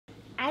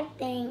I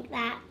think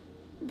that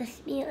the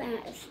speed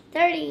limit is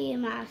 30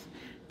 miles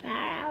per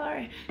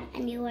hour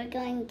and you were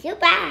going too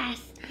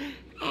fast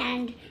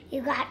and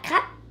you got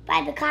caught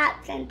by the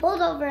cops and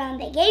pulled over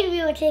and they gave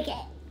you a ticket.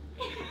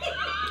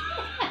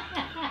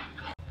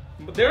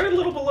 But they're a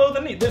little below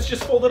the knee. This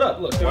just folded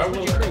up. Look, why would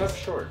you cuff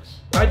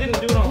shorts? I didn't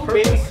do it on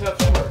purpose. Who made me cuff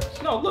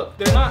shorts? No, look,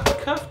 they're not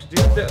cuffed,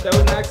 dude. That was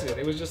an accident.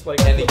 It was just like.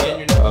 And again,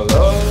 you're not.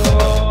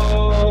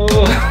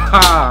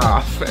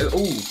 Hello.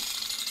 Ooh.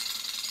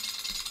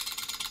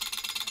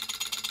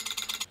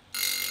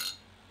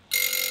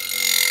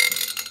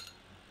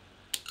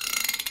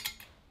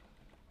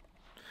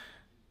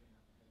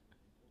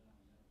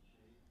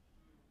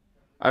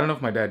 I don't know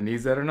if my dad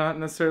needs that or not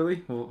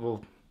necessarily.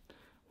 We'll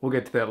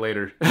get to that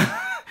later.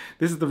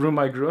 This is the room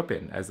I grew up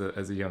in as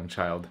a young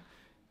child.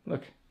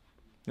 Look,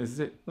 this is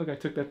it. Look, I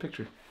took that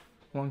picture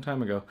a long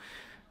time ago.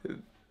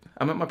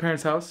 I'm at my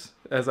parents' house,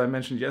 as I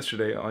mentioned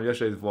yesterday on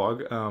yesterday's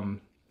vlog.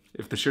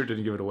 If the shirt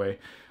didn't give it away,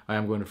 I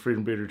am going to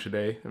Freedom Breeder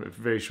today,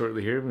 very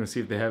shortly here. I'm going to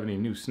see if they have any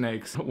new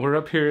snakes. We're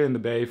up here in the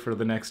bay for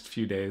the next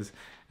few days,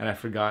 and I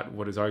forgot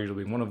what is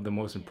arguably one of the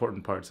most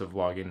important parts of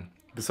vlogging,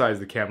 besides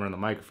the camera and the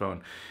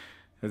microphone.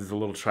 This is a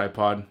little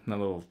tripod, a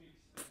little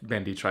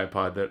bendy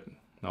tripod that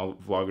all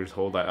vloggers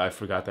hold. I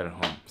forgot that at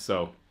home.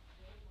 So,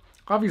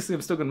 obviously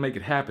I'm still going to make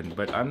it happen,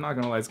 but I'm not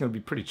going to lie, it's going to be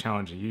pretty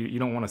challenging. You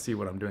don't want to see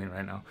what I'm doing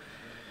right now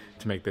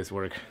to make this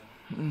work.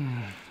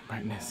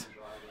 Brightness.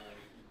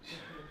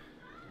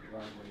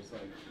 Runway's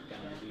like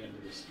down at the end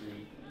of the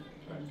street,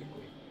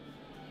 practically.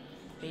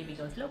 Baby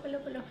goes, look,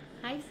 look, look.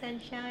 Hi,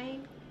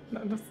 sunshine.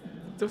 No,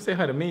 don't say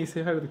hi to me,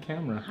 say hi to the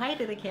camera. Hi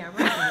to the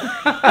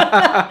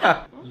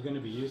camera. You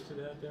gonna be used to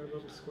that there,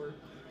 little squirt?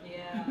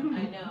 Yeah,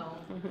 I know.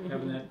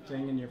 Having that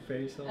thing in your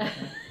face all the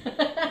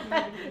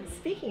time?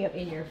 Speaking of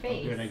in your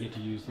face. Oh, good, I get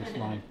to use this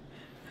line.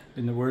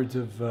 In the words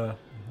of a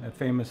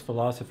famous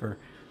philosopher,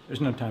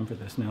 there's no time for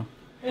this now.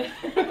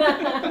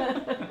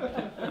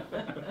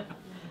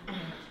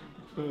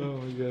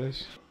 Oh my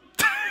gosh.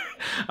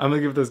 I'm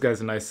gonna give those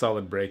guys a nice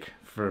solid break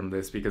from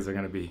this because they're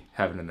gonna be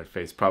having it in their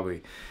face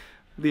probably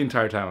the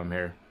entire time I'm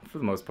here, for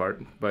the most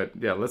part. But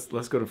yeah,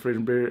 let's go to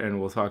Freedom Breeder and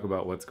we'll talk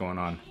about what's going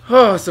on.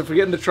 Oh, so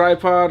forgetting the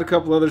tripod, a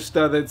couple other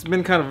stuff. It's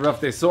been kind of a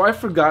rough day. So I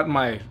forgot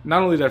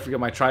not only did I forget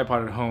my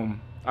tripod at home,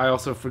 I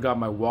also forgot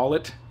my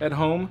wallet at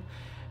home.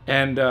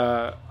 And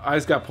I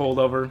just got pulled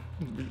over.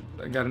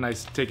 I got a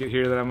nice ticket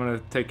here that I'm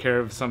gonna take care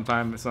of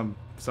sometime,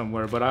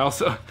 somewhere. But I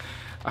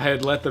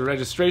had let the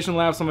registration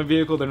lapse on my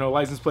vehicle. There are no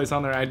license plates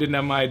on there. I didn't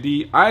have my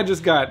ID. I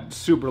just got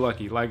super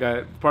lucky. Like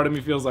part of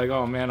me feels like,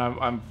 oh man,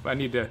 I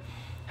need to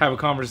have a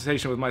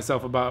conversation with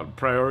myself about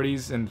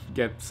priorities and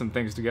get some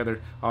things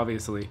together,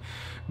 obviously.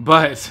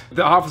 But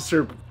the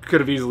officer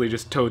could have easily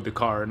just towed the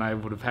car and I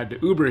would have had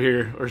to Uber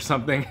here or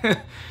something.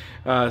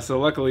 So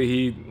luckily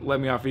he let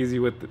me off easy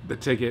with the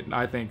ticket.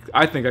 I think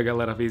I got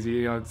let off easy.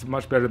 You know, it's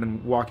much better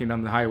than walking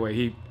down the highway.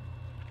 He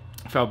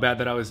felt bad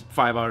that I was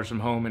 5 hours from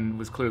home and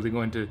was clearly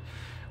going to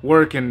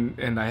work,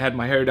 and I had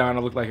my hair down. I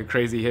looked like a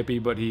crazy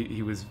hippie, but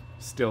he was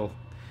still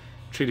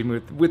treating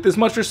me with as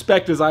much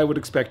respect as I would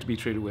expect to be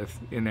treated with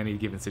in any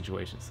given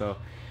situation. So,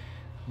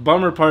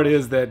 bummer part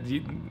is that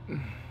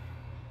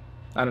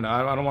I don't know.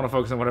 I don't want to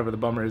focus on whatever the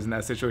bummer is in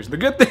that situation. The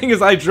good thing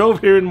is I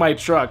drove here in my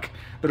truck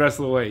the rest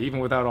of the way, even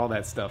without all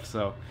that stuff.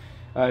 So,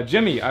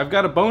 Jimmy, I've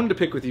got a bone to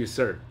pick with you,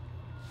 sir.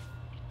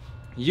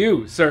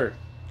 You, sir.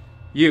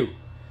 You.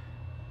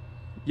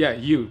 Yeah,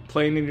 you,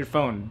 playing in your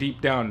phone, deep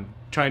down,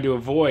 trying to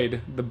avoid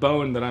the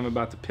bone that I'm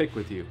about to pick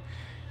with you.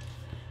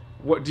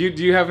 What do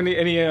you have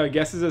any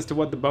guesses as to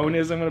what the bone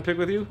is I'm going to pick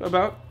with you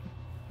about?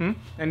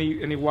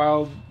 Any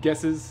wild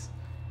guesses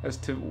as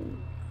to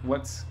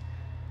what's?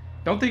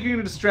 Don't think you're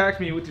going to distract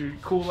me with your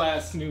cool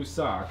ass new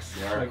socks.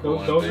 They are like cool,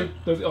 those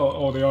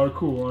oh, they are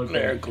cool, aren't they?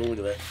 They're cool. Look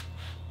at that.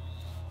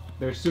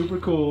 They're super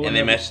cool. And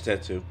they match the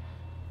tattoo.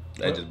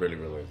 I just barely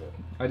realized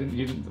that.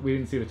 We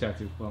didn't see the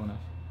tattoo well enough.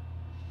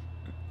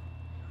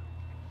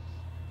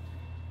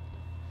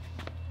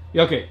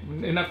 Yeah, okay,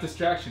 enough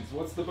distractions.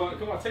 What's the bone?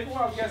 Come on, take a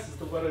wild guess as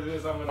to what it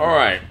is I'm gonna. All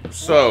right,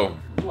 so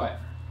what?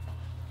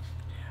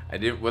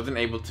 I wasn't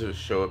able to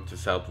show up to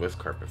Southwest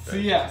Carpet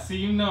Fest. See,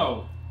 you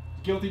know,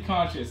 guilty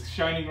conscience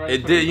shining right.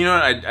 It did. You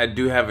know what? I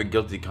do have a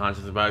guilty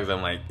conscience about it because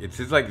I'm like, it's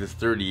like this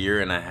third year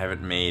and I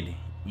haven't made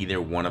either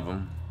one of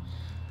them.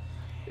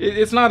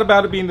 It's not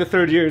about it being the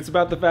third year. It's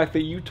about the fact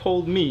that you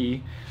told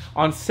me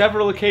on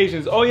several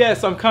occasions, oh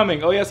yes, I'm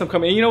coming. Oh yes, I'm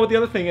coming. And you know what the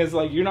other thing is?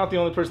 Like, you're not the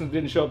only person that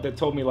didn't show up that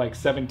told me like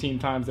 17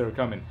 times they were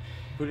coming.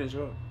 Who didn't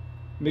show up?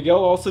 Miguel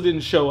also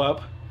didn't show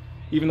up,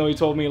 even though he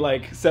told me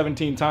like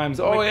 17 times,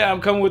 oh yeah,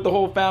 I'm coming with the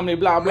whole family,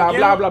 blah, blah,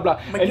 blah, blah, blah.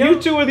 And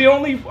you two are the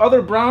only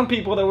other brown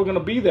people that were going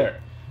to be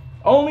there.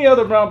 Only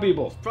other brown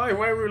people. That's probably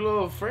why we were a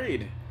little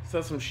afraid.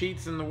 Saw some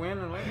sheets in the wind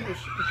and like,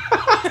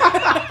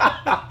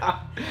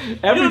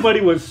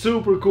 everybody was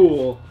super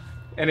cool.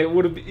 And it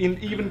would have been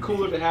even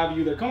cooler to have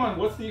you there. Come on,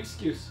 what's the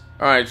excuse?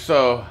 All right,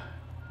 so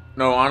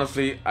no,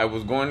 honestly, I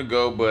was going to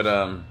go, but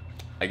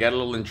I got a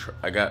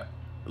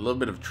little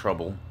bit of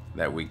trouble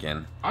that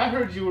weekend. I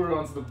heard you were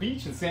on the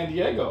beach in San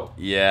Diego.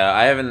 Yeah,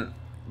 I haven't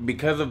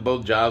because of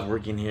both jobs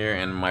working here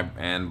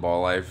and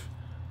ball life,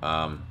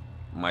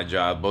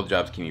 both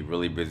jobs keep me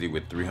really busy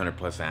with 300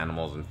 plus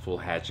animals and full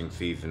hatching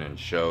season and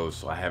shows,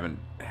 so I haven't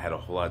had a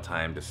whole lot of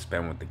time to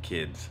spend with the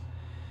kids.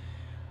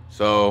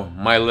 So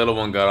my little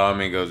one got on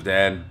me and goes,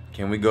 Dad,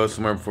 can we go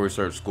somewhere before we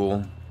start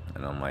school?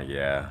 And I'm like,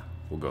 yeah,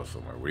 we'll go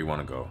somewhere. Where do you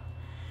want to go?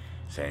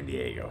 San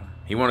Diego.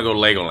 He wanted to go to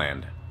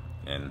Legoland,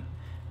 and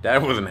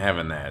Dad wasn't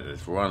having that.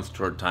 We're on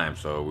short time,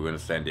 so we went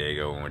to San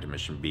Diego, we went to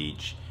Mission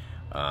Beach,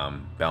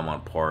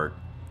 Belmont Park,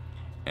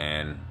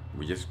 and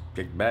we just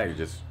kicked back,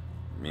 just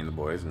me and the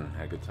boys, and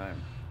had a good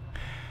time.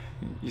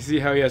 You see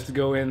how he has to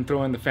go in,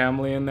 throw in the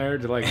family in there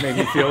to like make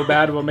me feel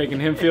bad about making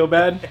him feel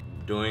bad?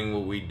 Doing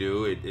what we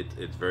do,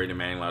 it's very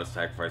demanding. A lot of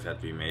sacrifice has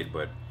to be made,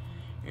 but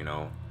you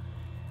know,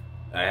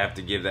 I have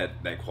to give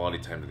that quality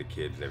time to the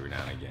kids every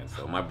now and again.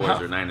 So my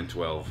boys are 9 and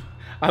 12.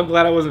 I'm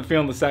glad I wasn't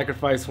feeling the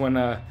sacrifice when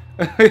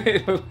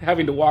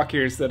having to walk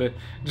here instead of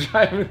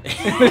driving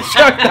in the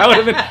truck.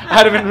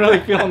 I'd have been really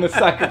feeling the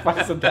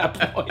sacrifice at that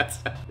point.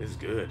 It's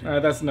good. All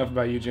right, that's enough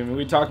about you, Jimmy.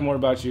 We talked more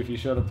about you if you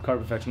showed up to Car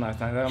Perfection last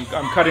time.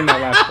 I'm cutting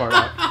that last part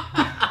out.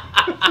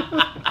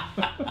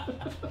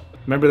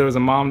 Remember there was a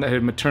mom that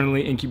had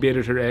maternally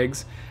incubated her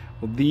eggs?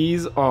 Well,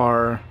 these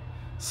are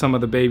some of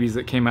the babies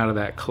that came out of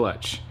that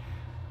clutch.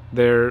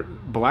 They're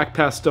black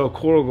pastel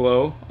coral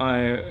glow, I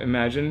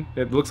imagine.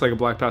 It looks like a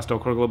black pastel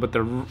coral glow, but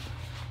they're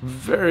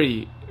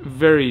very,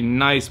 very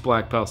nice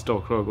black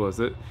pastel coral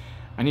glows. I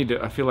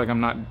feel like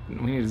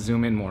we need to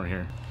zoom in more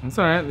here. That's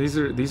all right. These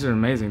are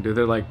amazing, dude.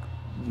 They're like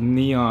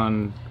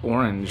neon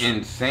orange.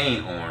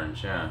 Insane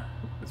orange, yeah.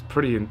 It's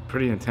pretty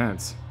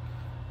intense.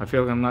 I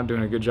feel like I'm not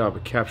doing a good job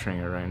of capturing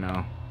it right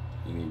now.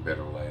 You need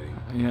better lighting.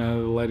 Yeah,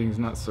 the lighting's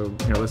not so...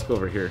 Here, let's go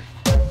over here.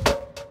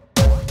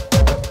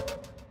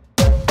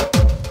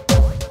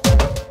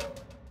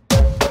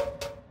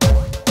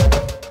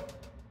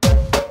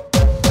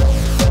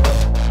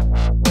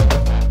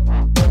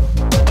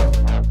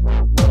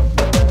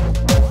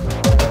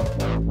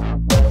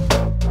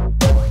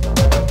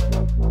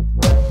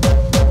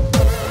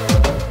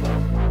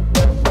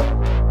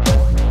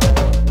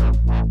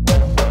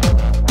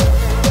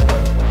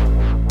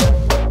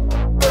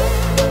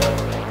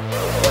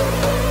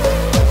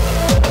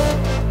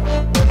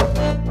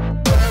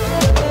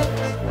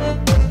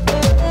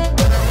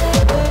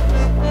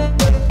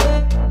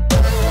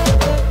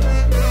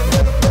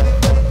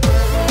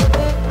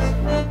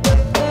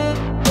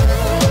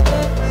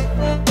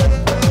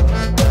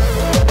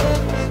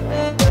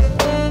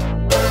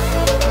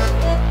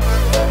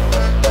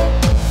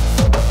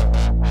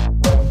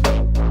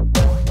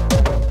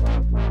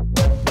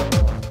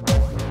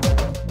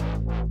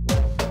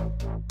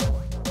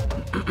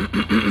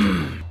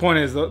 Point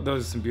is, those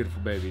are some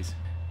beautiful babies.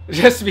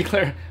 Just to be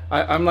clear,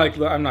 I'm not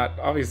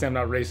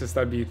racist.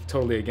 I'd be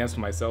totally against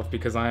myself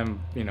because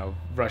I'm, you know,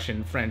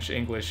 Russian, French,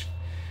 English,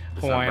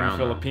 Hawaiian, brown,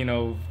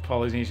 Filipino,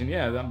 Polynesian.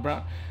 Yeah, I'm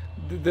brown.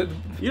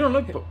 You don't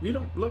look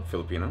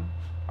Filipino.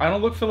 I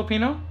don't look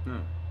Filipino?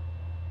 No.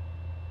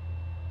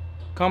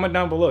 Comment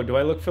down below. Do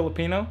I look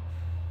Filipino?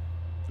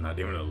 Not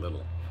even a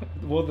little.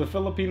 Well, the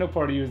Filipino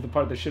part of you is the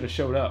part that should have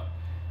showed up.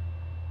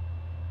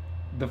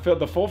 The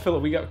full Filipino,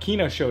 we got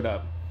Kina showed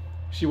up.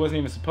 She wasn't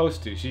even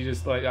supposed to. She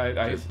just like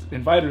I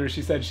invited her.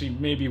 She said she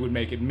maybe would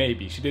make it.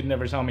 Maybe she didn't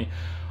ever tell me.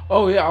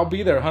 Oh yeah, I'll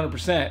be there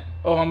 100%.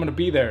 Oh, I'm gonna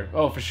be there.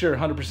 Oh, for sure,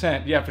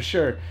 100%. Yeah, for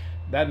sure.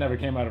 That never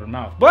came out of her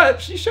mouth.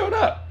 But she showed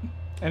up,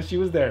 and she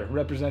was there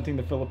representing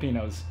the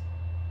Filipinos.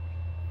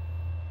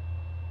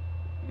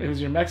 It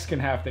was your Mexican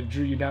half that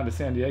drew you down to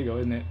San Diego,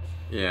 isn't it?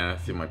 Yeah, I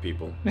see my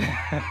people.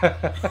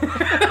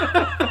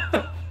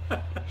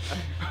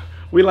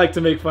 We like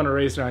to make fun of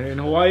race around here. In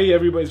Hawaii,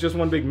 everybody's just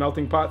one big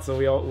melting pot, so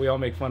we all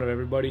make fun of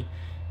everybody,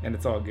 and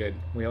it's all good.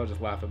 We all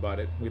just laugh about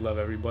it. We love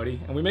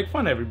everybody, and we make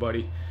fun of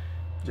everybody.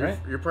 Right?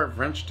 You're part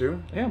French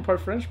too? Yeah, I'm part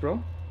French,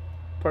 bro.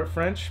 Part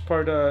French,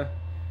 part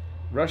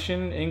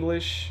Russian,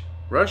 English.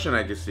 Russian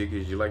I can see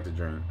because you like to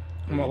drink.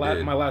 My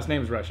last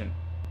name's Russian.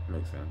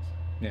 Makes sense.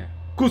 Yeah.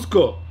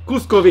 Kusko.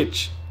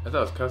 Kuskovich. I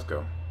thought it was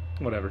Kusko.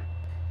 Whatever.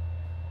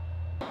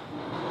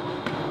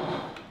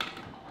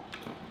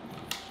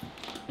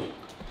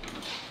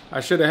 I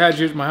should have had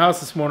you at my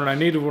house this morning. I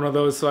needed one of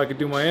those so I could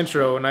do my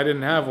intro, and I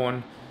didn't have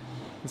one.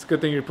 It's a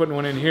good thing you're putting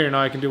one in here. Now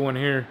I can do one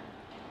here.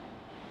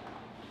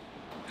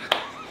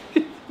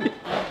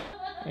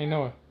 Hey,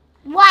 Noah.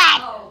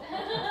 What?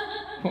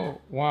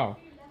 Oh, wow.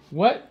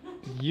 What?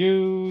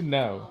 You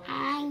know.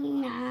 I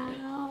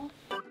know.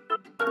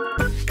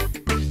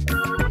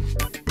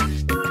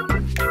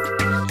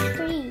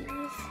 Trees.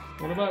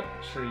 What about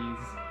trees?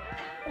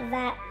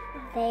 That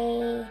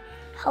they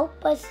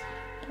help us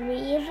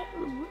breathe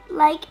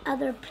like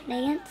other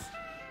plants,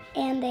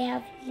 and they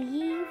have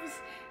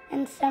leaves,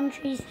 and some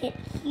trees get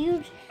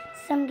huge,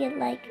 some get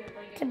like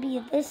to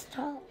be this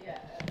tall,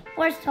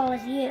 or as tall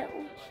as you.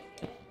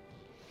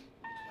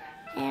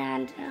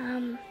 And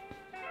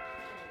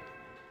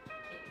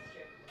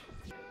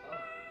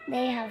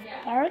they have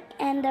bark,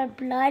 and their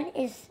blood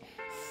is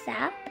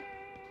sap,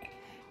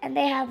 and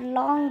they have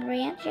long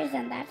branches,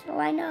 and that's all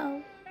I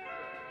know.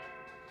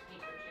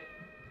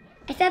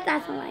 I said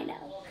that's all I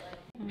know.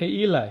 Hey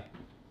Eli,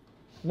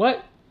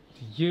 what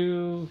do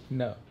you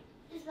know?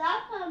 Is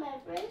that Mount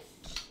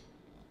Everest?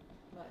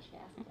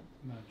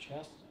 Mount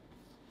Shasta.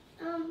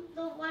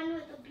 The one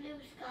with the blue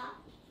sky.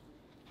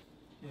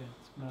 Yeah,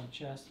 it's Mount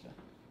Shasta.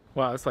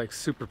 Wow, it's like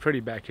super pretty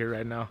back here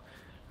right now.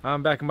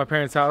 I'm back at my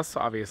parents' house,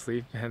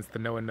 obviously, hence the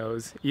no one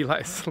knows.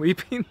 Eli's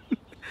sleeping.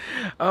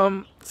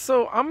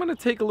 So I'm gonna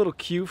take a little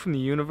cue from the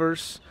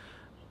universe.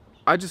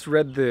 I just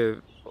read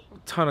the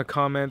ton of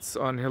comments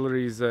on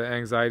Hillary's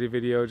anxiety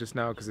video just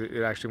now because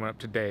it actually went up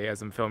today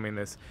as I'm filming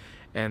this.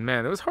 And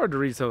man, it was hard to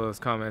read some of those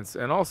comments.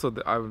 And also,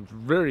 I was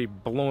very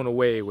blown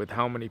away with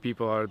how many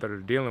people are that are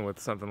dealing with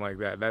something like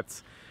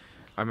that.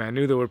 I mean, I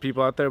knew there were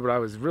people out there, but I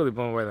was really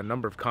blown away by the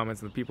number of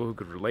comments and the people who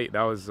could relate.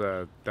 That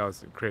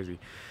was crazy.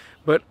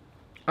 But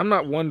I'm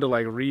not one to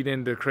like read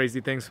into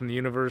crazy things from the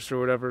universe or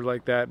whatever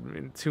like that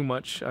too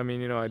much. I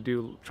mean, you know, I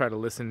do try to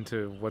listen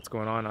to what's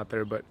going on out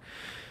there, but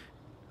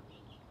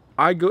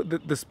I go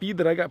the speed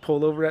that I got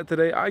pulled over at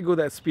today. I go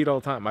that speed all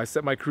the time. I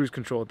set my cruise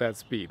control at that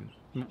speed.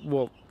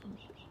 Well,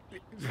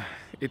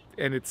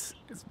 and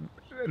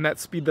that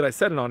speed that I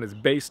set it on is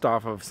based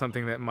off of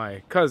something that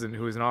my cousin,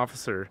 who is an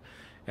officer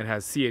and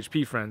has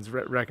CHP friends,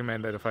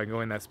 recommend that if I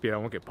go in that speed, I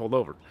won't get pulled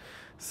over.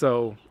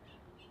 So,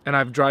 and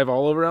I've drive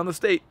all over around the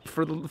state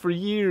for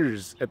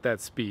years at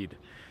that speed.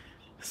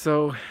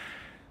 So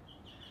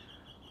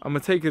I'm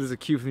gonna take it as a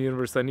cue from the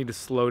universe. I need to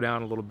slow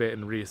down a little bit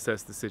and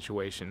reassess the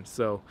situation.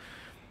 So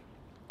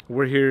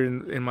we're here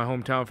in my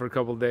hometown for a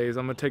couple of days.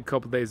 I'm gonna take a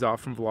couple of days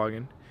off from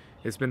vlogging.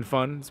 It's been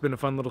fun. It's been a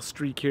fun little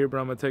streak here, but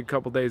I'm gonna take a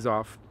couple of days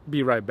off.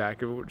 Be right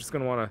back. We're just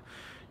gonna want to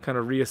kind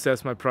of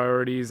reassess my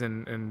priorities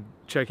and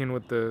check in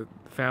with the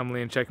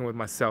family and check in with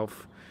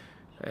myself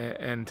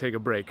and take a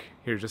break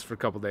here just for a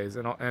couple of days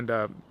and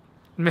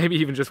maybe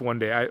even just one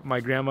day. We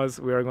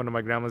are going to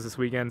my grandma's this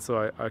weekend,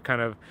 so I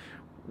kind of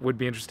would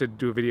be interested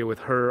to do a video with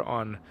her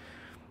on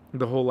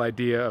the whole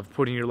idea of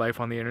putting your life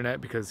on the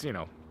internet, because, you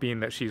know, being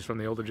that she's from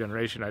the older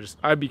generation,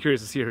 I'd be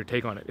curious to see her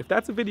take on it. If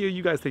that's a video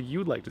you guys think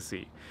you'd like to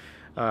see,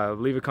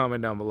 leave a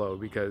comment down below,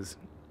 because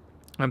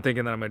I'm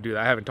thinking that I'm gonna do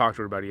that. I haven't talked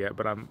to her about it yet,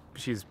 but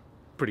she's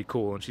pretty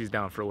cool and she's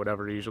down for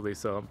whatever usually,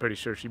 so I'm pretty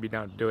sure she'd be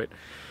down to do it.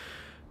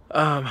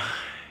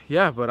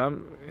 Yeah, but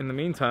in the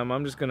meantime,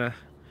 I'm just gonna,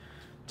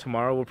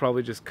 tomorrow we'll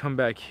probably just come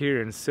back here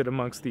and sit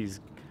amongst these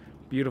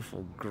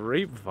beautiful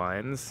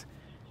grapevines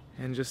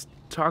and just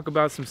talk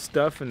about some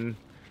stuff and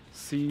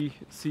see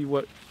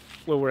where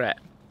we're at.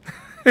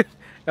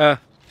 You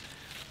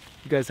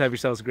guys have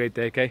yourselves a great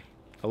day, okay?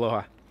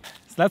 Aloha.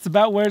 So that's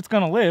about where it's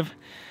gonna live.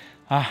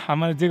 I'm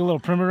gonna dig a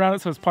little perimeter around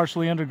it so it's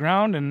partially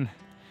underground, and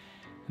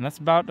that's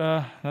about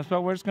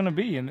where it's gonna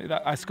be. And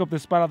I scoped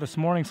this spot out this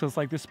morning, so it's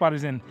like this spot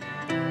is in